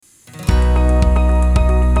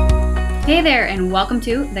Hey there, and welcome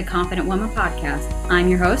to the Confident Woman Podcast. I'm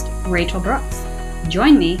your host, Rachel Brooks.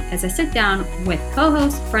 Join me as I sit down with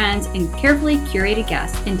co-hosts, friends, and carefully curated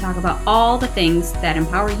guests and talk about all the things that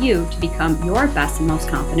empower you to become your best and most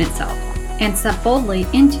confident self and step boldly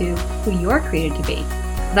into who you're created to be,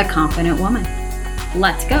 the Confident Woman.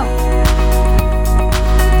 Let's go.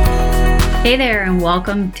 Hey there, and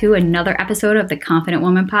welcome to another episode of the Confident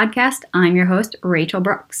Woman Podcast. I'm your host, Rachel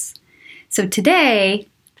Brooks. So today,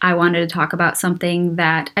 I wanted to talk about something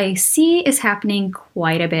that I see is happening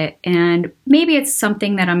quite a bit, and maybe it's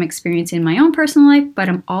something that I'm experiencing in my own personal life, but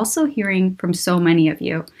I'm also hearing from so many of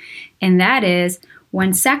you, and that is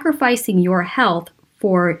when sacrificing your health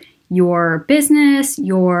for your business,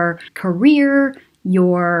 your career,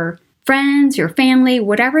 your friends, your family,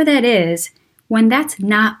 whatever that is, when that's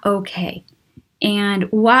not okay.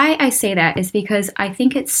 And why I say that is because I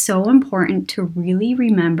think it's so important to really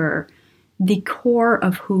remember the core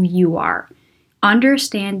of who you are.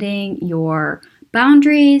 Understanding your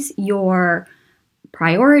boundaries, your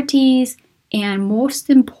priorities, and most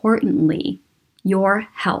importantly, your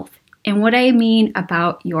health. And what I mean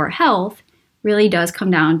about your health really does come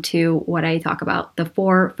down to what I talk about, the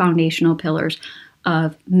 4 foundational pillars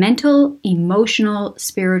of mental, emotional,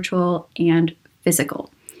 spiritual, and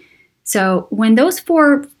physical. So when those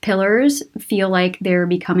 4 pillars feel like they're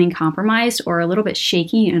becoming compromised or a little bit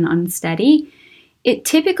shaky and unsteady, it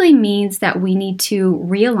typically means that we need to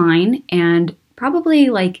realign and probably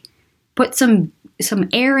put some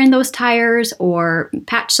air in those tires or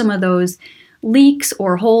patch some of those leaks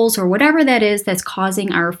or holes or whatever that is that's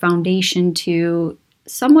causing our foundation to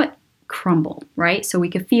somewhat crumble, right? So we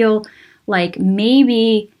could feel like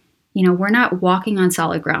maybe we're not walking on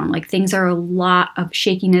solid ground. Like things are a lot of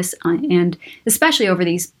shakiness, and especially over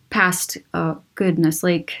these past,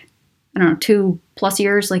 2+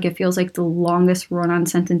 years, it feels like the longest run-on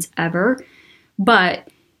sentence ever. But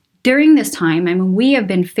during this time, we have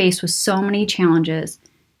been faced with so many challenges,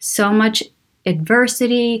 so much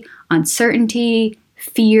adversity, uncertainty,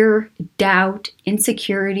 fear, doubt,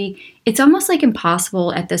 insecurity. It's almost like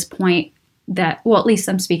impossible at this point that, well, at least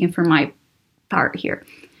I'm speaking for my part here,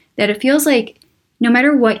 that it feels like no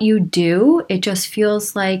matter what you do, it just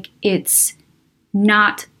feels like it's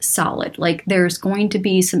not solid. Like there's going to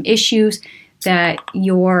be some issues that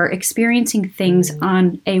you're experiencing things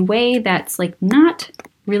on a way that's not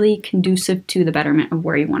really conducive to the betterment of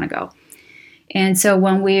where you want to go. And so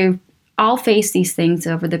when we've all faced these things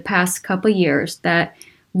over the past couple of years, that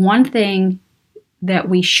one thing that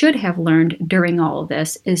we should have learned during all of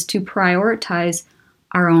this is to prioritize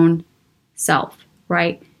our own self,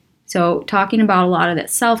 right? So talking about a lot of that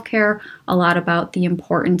self-care, a lot about the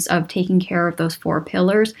importance of taking care of those 4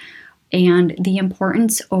 pillars, and the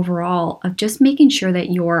importance overall of just making sure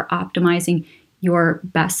that you're optimizing your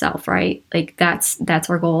best self, right? That's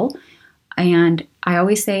our goal. And I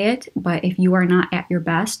always say it, but if you are not at your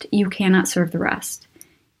best, you cannot serve the rest.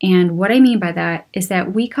 And what I mean by that is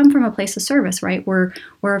that we come from a place of service, right? We're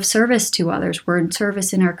of service to others. We're in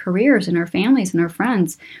service in our careers, in our families, and our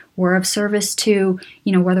friends. We're of service to,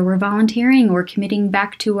 whether we're volunteering or committing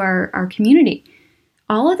back to our community.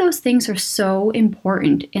 All of those things are so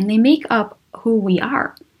important, and they make up who we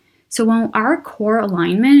are. So when our core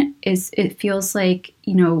alignment it feels like,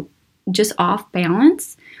 just off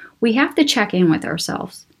balance, we have to check in with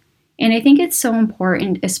ourselves. And I think it's so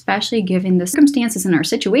important, especially given the circumstances and our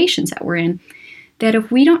situations that we're in, that if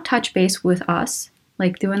we don't touch base with us,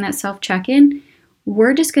 like doing that self-check-in,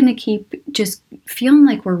 we're just going to keep just feeling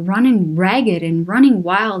like we're running ragged and running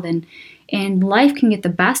wild, and life can get the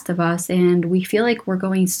best of us, and we feel like we're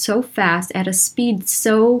going so fast at a speed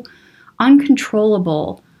so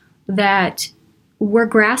uncontrollable that we're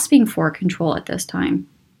grasping for control at this time.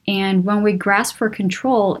 And when we grasp for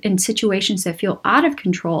control in situations that feel out of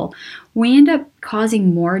control, we end up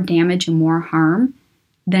causing more damage and more harm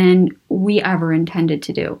than we ever intended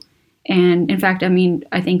to do. And in fact,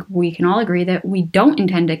 I think we can all agree that we don't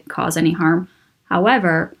intend to cause any harm.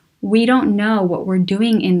 However, we don't know what we're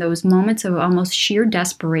doing in those moments of almost sheer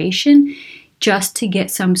desperation just to get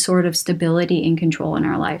some sort of stability and control in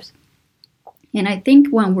our lives. And I think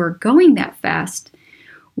when we're going that fast,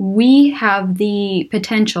 we have the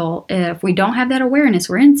potential, if we don't have that awareness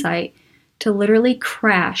or insight, to literally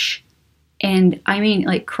crash. And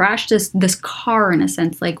crash this car in a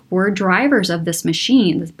sense. Like we're drivers of this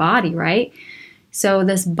machine, this body, right? So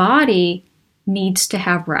this body needs to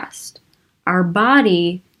have rest. Our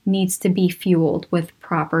body needs to be fueled with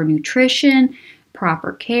proper nutrition,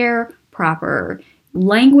 proper care, proper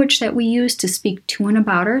language that we use to speak to and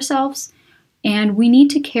about ourselves. And we need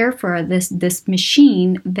to care for this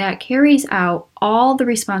machine that carries out all the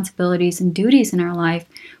responsibilities and duties in our life,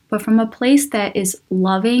 but from a place that is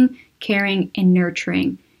loving, caring, and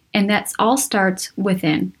nurturing. And that all starts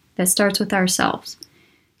within. That starts with ourselves.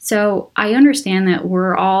 So I understand that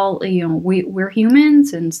we're all, we're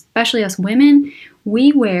humans, and especially us women,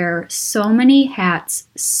 we wear so many hats,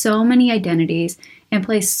 so many identities, and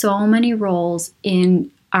play so many roles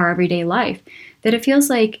in our everyday life that it feels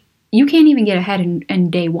like you can't even get ahead in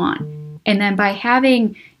day one. And then by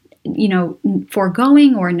having,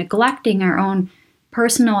 foregoing or neglecting our own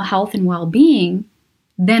personal health and well-being,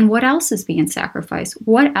 then what else is being sacrificed?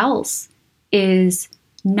 What else is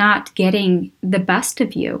not getting the best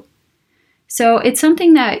of you? So it's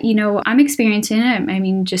something that, I'm experiencing it. I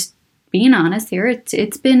mean, just being honest here,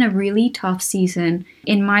 it's been a really tough season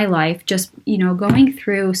in my life, just, going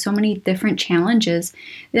through so many different challenges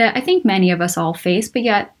that I think many of us all face, but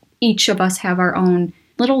yet each of us have our own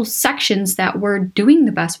little sections that we're doing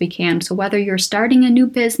the best we can. So whether you're starting a new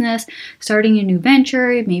business, starting a new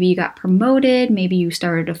venture, maybe you got promoted, maybe you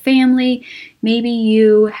started a family, maybe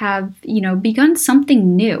you have, begun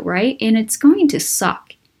something new, right? And it's going to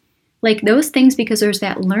suck. Like those things, because there's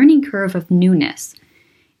that learning curve of newness.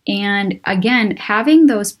 And again, having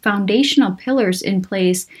those foundational pillars in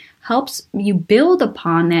place helps you build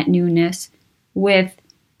upon that newness with,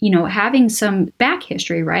 having some back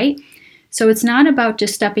history, right? So it's not about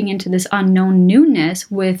just stepping into this unknown newness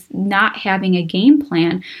with not having a game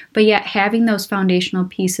plan, but yet having those foundational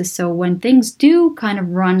pieces. So when things do kind of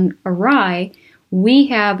run awry, we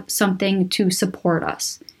have something to support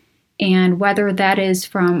us. And whether that is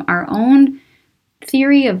from our own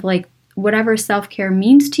theory of like whatever self-care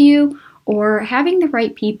means to you, or having the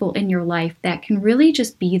right people in your life that can really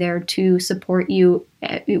just be there to support you,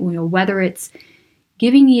 whether it's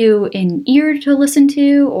giving you an ear to listen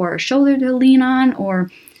to, or a shoulder to lean on, or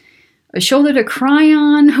a shoulder to cry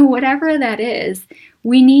on, whatever that is.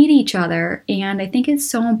 We need each other. And I think it's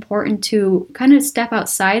so important to kind of step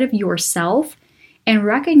outside of yourself and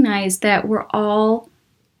recognize that we're all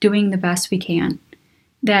doing the best we can.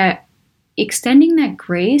 That extending that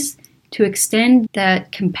grace, to extend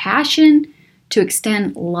that compassion, to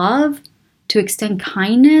extend love, to extend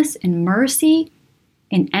kindness and mercy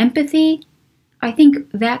and empathy, I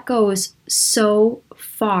think that goes so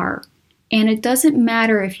far. And it doesn't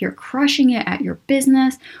matter if you're crushing it at your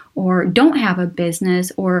business or don't have a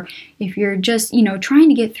business, or if you're just, trying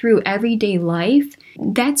to get through everyday life.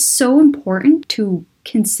 That's so important to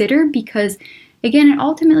consider, because again, it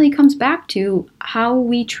ultimately comes back to how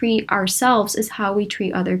we treat ourselves is how we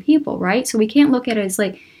treat other people, right? So we can't look at it as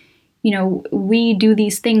like, we do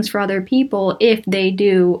these things for other people if they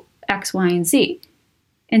do X, Y, and Z.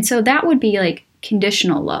 And so that would be like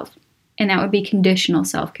conditional love, and that would be conditional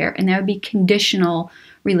self-care, and that would be conditional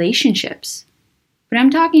relationships. But I'm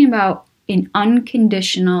talking about an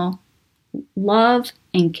unconditional love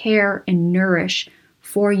and care and nourish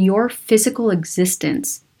for your physical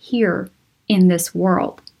existence here in this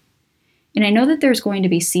world. And I know that there's going to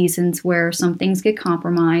be seasons where some things get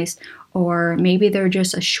compromised, or maybe they're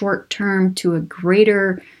just a short term to a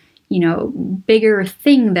greater, bigger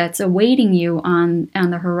thing that's awaiting you on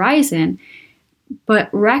the horizon. But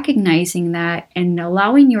recognizing that and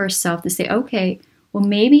allowing yourself to say, okay, well,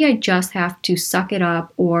 maybe I just have to suck it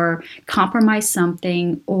up, or compromise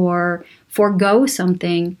something, or forego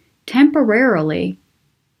something temporarily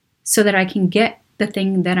so that I can get the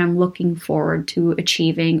thing that I'm looking forward to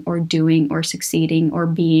achieving or doing or succeeding or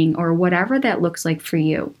being, or whatever that looks like for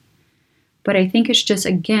you. But I think it's just,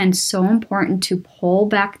 again, so important to pull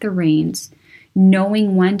back the reins,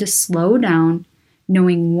 knowing when to slow down,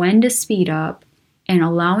 knowing when to speed up, and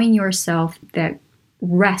allowing yourself that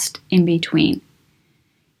rest in between.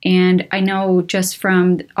 And I know just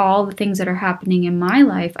from all the things that are happening in my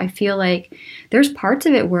life, I feel like there's parts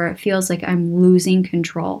of it where it feels like I'm losing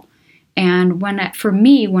control. And when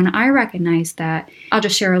I recognize that, I'll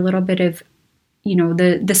just share a little bit of,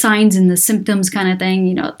 the signs and the symptoms kind of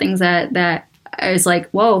thing, things that is like,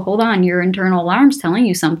 whoa, hold on, your internal alarm's telling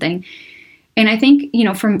you something. And I think,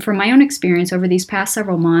 from my own experience over these past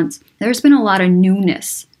several months, there's been a lot of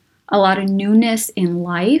newness in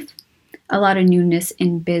life, a lot of newness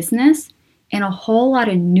in business, and a whole lot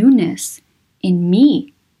of newness in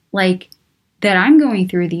me. Like that I'm going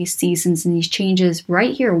through these seasons and these changes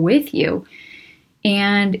right here with you.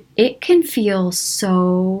 And it can feel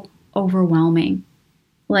so overwhelming.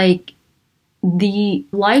 Like the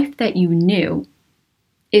life that you knew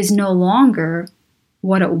is no longer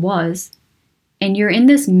what it was. And you're in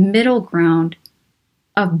this middle ground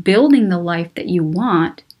of building the life that you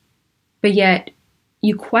want, but yet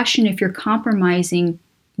you question if you're compromising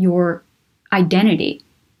your identity.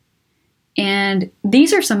 And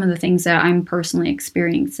these are some of the things that I'm personally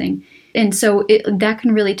experiencing. And so that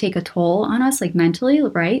can really take a toll on us, like mentally,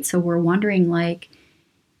 right? So we're wondering, like,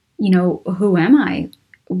 who am I?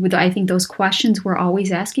 I think those questions we're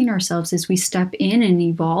always asking ourselves as we step in and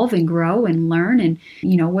evolve and grow and learn. And,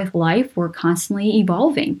 with life, we're constantly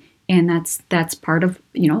evolving. And that's part of,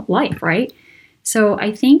 life, right? So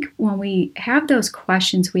I think when we have those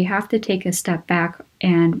questions, we have to take a step back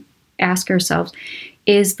and ask ourselves,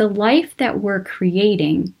 is the life that we're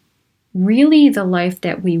creating really the life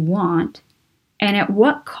that we want? And at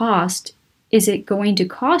what cost is it going to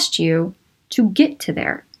cost you to get to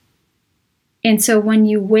there? And so when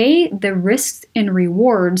you weigh the risks and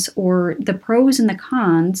rewards, or the pros and the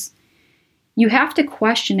cons, you have to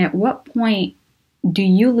question, at what point do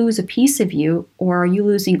you lose a piece of you, or are you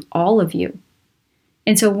losing all of you?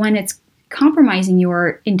 And so when it's compromising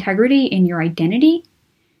your integrity and your identity,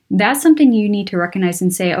 that's something you need to recognize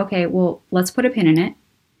and say, okay, well, let's put a pin in it.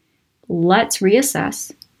 Let's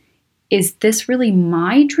reassess. Is this really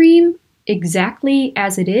my dream exactly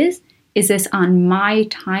as it is? Is this on my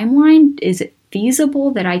timeline? Is it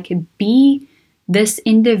feasible that I could be this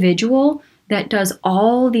individual that does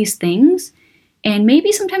all these things? And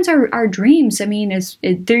maybe sometimes our dreams,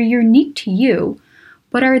 they're unique to you,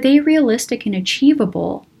 but are they realistic and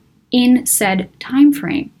achievable in said time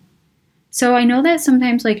frame? So I know that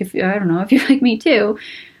sometimes, like, if you're like me too,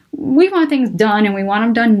 we want things done, and we want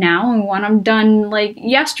them done now, and we want them done like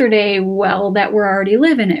yesterday, that we're already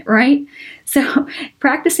living it, right? So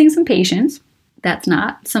practicing some patience, that's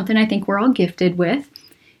not something I think we're all gifted with,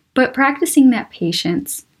 but practicing that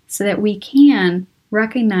patience so that we can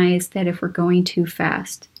recognize that if we're going too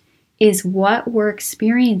fast, is what we're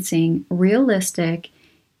experiencing realistic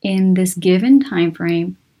in this given time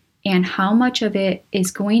frame, and how much of it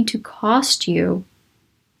is going to cost you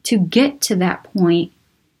to get to that point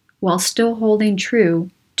while still holding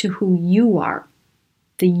true to who you are,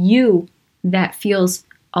 the you that feels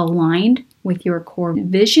aligned with your core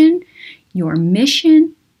vision, your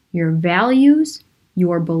mission, your values,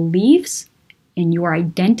 your beliefs, and your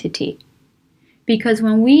identity. Because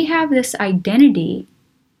when we have this identity,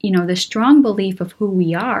 the strong belief of who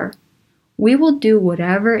we are, we will do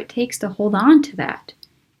whatever it takes to hold on to that.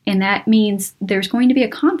 And that means there's going to be a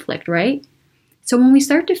conflict, right? So when we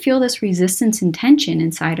start to feel this resistance and tension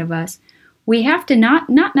inside of us, we have to not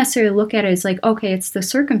necessarily look at it as like, okay, it's the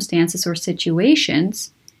circumstances or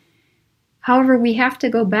situations. However, we have to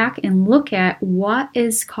go back and look at what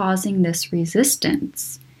is causing this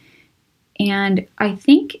resistance. And I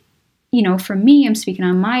think, for me, I'm speaking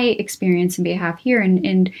on my experience and behalf here.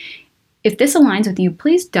 And if this aligns with you,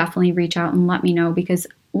 please definitely reach out and let me know, because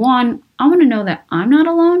one, I want to know that I'm not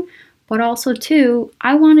alone, but also two,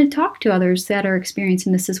 I want to talk to others that are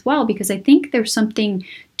experiencing this as well, because I think there's something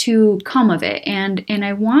to come of it. And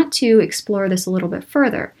I want to explore this a little bit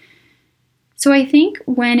further. So I think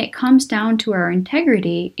when it comes down to our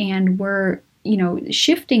integrity, and we're,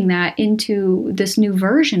 shifting that into this new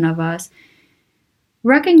version of us,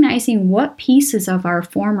 recognizing what pieces of our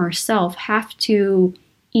former self have to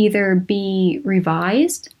either be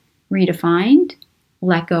revised, redefined,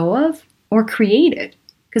 let go of, or created.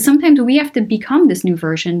 Because sometimes we have to become this new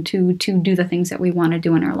version to do the things that we want to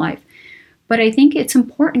do in our life. But I think it's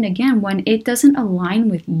important, again, when it doesn't align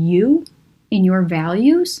with you and your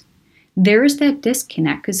values, there's that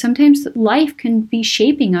disconnect. Because sometimes life can be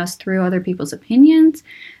shaping us through other people's opinions,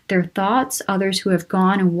 their thoughts, others who have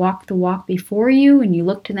gone and walked the walk before you, and you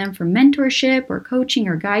look to them for mentorship or coaching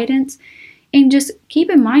or guidance. And just keep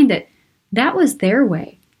in mind that that was their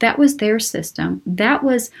way. That was their system. That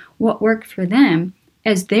was what worked for them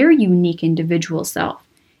as their unique individual self.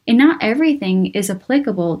 And not everything is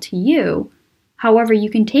applicable to you. However, you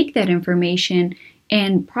can take that information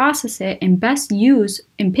and process it and best use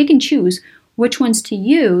and pick and choose which ones to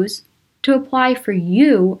use to apply for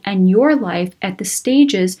you and your life at the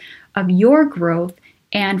stages of your growth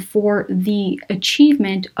and for the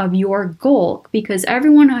achievement of your goal. Because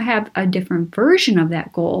everyone will have a different version of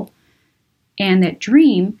that goal and that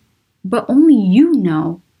dream, but only you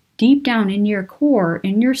know deep down in your core,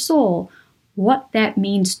 in your soul, what that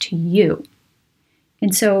means to you.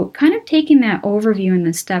 And so kind of taking that overview and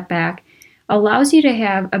the step back allows you to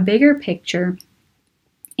have a bigger picture.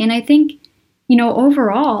 And I think,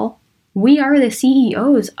 overall, we are the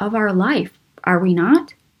CEOs of our life, are we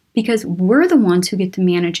not? Because we're the ones who get to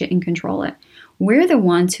manage it and control it. We're the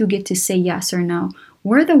ones who get to say yes or no.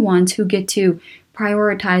 We're the ones who get to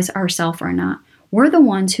prioritize ourselves or not. We're the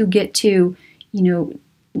ones who get to,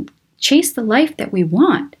 chase the life that we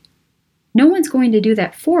want. No one's going to do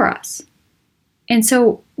that for us. And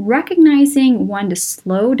so recognizing when to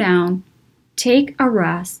slow down, take a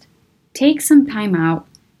rest, take some time out,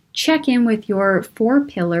 check in with your 4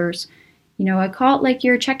 pillars. I call it like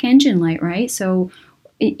your check engine light, right? So,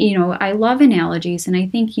 I love analogies. And I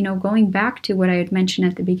think, going back to what I had mentioned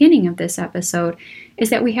at the beginning of this episode, is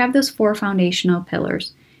that we have those 4 foundational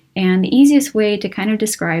pillars. And the easiest way to kind of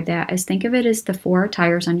describe that is think of it as the 4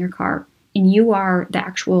 tires on your car. And you are the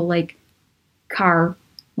actual car,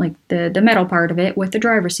 like the metal part of it with the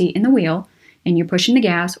driver's seat and the wheel, and you're pushing the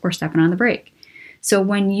gas or stepping on the brake. So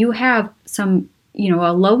when you have some,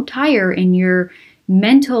 a low tire in your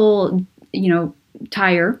mental,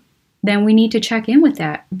 tire, then we need to check in with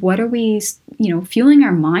that. What are we, fueling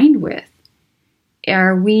our mind with?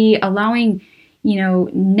 Are we allowing,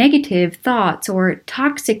 negative thoughts or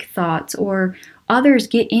toxic thoughts or others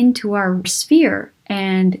get into our sphere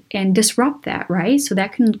and disrupt that, right? So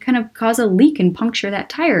that can kind of cause a leak and puncture that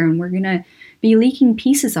tire, and we're going to be leaking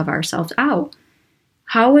pieces of ourselves out.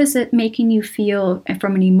 How is it making you feel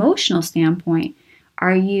from an emotional standpoint?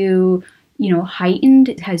 Are you,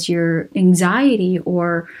 heightened? Has your anxiety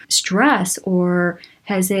or stress, or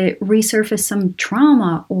has it resurfaced some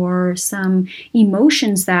trauma or some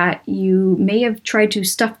emotions that you may have tried to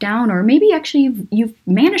stuff down, or maybe actually you've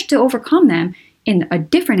managed to overcome them in a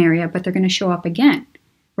different area, but they're going to show up again,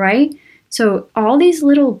 right? So all these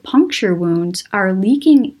little puncture wounds are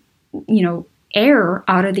leaking, air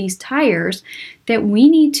out of these tires that we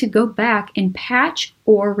need to go back and patch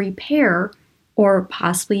or repair or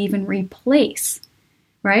possibly even replace,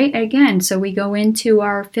 right? Again, so we go into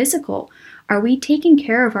our physical. Are we taking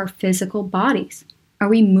care of our physical bodies? Are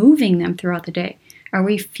we moving them throughout the day? Are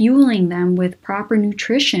we fueling them with proper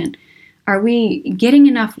nutrition? Are we getting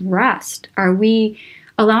enough rest? Are we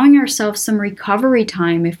allowing ourselves some recovery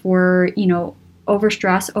time if we're,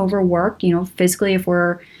 overstressed, overworked, physically, if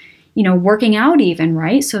we're, working out even,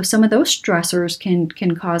 right? So some of those stressors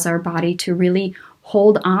can cause our body to really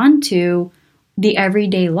hold on to the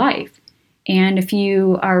everyday life. And if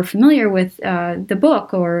you are familiar with the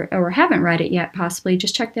book or haven't read it yet, possibly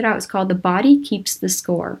just check that out. It's called The Body Keeps the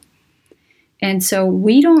Score. And so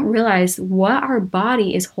we don't realize what our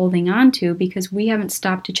body is holding on to because we haven't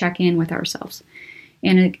stopped to check in with ourselves.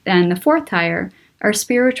 And the 4th tire, our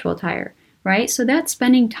spiritual tire, right? So that's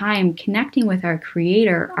spending time connecting with our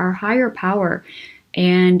Creator, our higher power,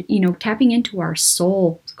 and, tapping into our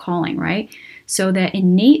soul calling, right? So that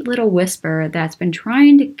innate little whisper that's been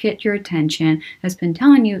trying to get your attention, has been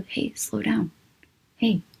telling you, hey, slow down.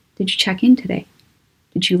 Hey, did you check in today?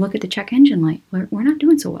 Did you look at the check engine light? We're not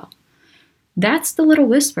doing so well. That's the little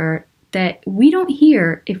whisper that we don't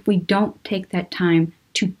hear if we don't take that time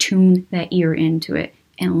to tune that ear into it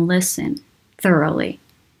and listen thoroughly.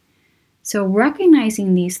 So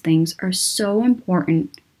recognizing these things are so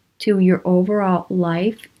important to your overall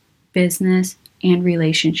life, business, and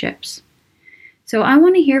relationships. So I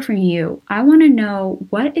want to hear from you. I want to know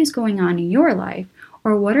what is going on in your life,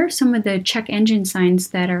 or what are some of the check engine signs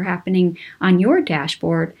that are happening on your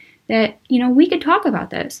dashboard that, we could talk about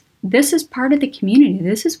this. This is part of the community.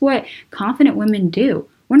 This is what confident women do.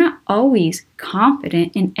 We're not always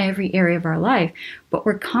confident in every area of our life, but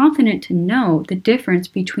we're confident to know the difference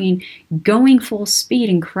between going full speed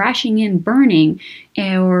and crashing in, burning,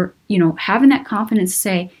 or, having that confidence to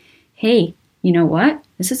say, hey, you know what?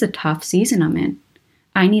 This is a tough season I'm in.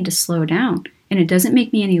 I need to slow down. And it doesn't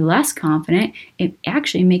make me any less confident. It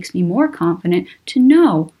actually makes me more confident to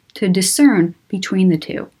know, to discern between the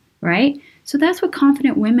two, right? So that's what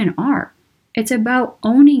confident women are. It's about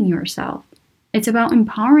owning yourself. It's about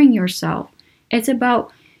empowering yourself. It's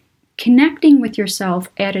about connecting with yourself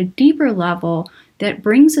at a deeper level that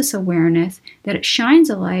brings us awareness, that it shines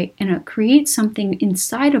a light, and it creates something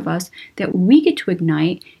inside of us that we get to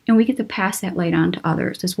ignite, and we get to pass that light on to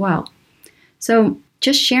others as well. So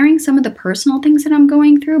just sharing some of the personal things that I'm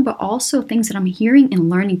going through, but also things that I'm hearing and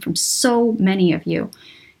learning from so many of you.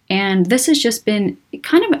 And this has just been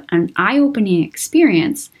kind of an eye-opening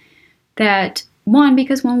experience that, one,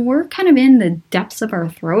 because when we're kind of in the depths of our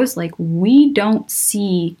throes, we don't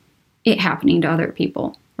see it happening to other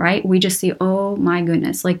people, right? We just see, oh my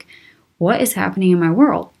goodness, what is happening in my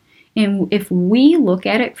world? And if we look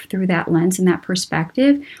at it through that lens and that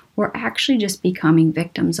perspective, we're actually just becoming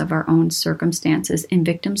victims of our own circumstances and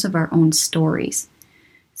victims of our own stories.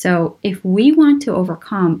 So if we want to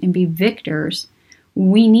overcome and be victors,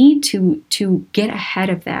 we need to get ahead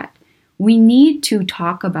of that. We need to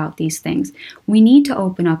talk about these things. We need to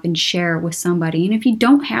open up and share with somebody. And if you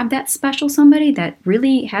don't have that special somebody that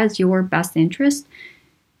really has your best interest,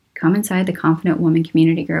 come inside the Confident Woman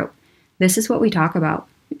Community Group. This is what we talk about.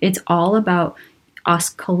 It's all about us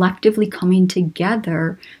collectively coming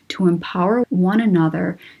together to empower one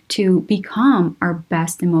another to become our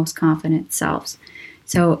best and most confident selves.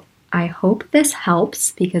 So I hope this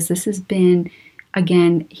helps, because this has been,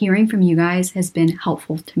 again, hearing from you guys has been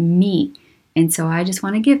helpful to me. And so I just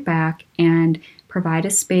want to give back and provide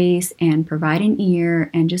a space and provide an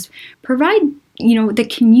ear and just provide, the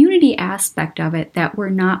community aspect of it, that we're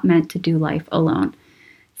not meant to do life alone.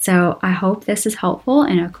 So I hope this is helpful,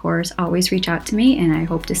 and of course, always reach out to me, and I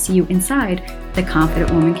hope to see you inside the Confident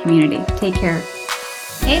Woman community. Take care.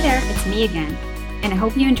 Hey there, it's me again, and I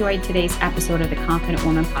hope you enjoyed today's episode of the Confident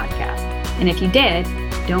Woman podcast. And if you did,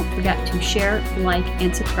 don't forget to share, like,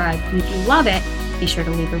 and subscribe. And if you love it, be sure to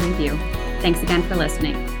leave a review. Thanks again for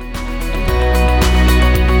listening.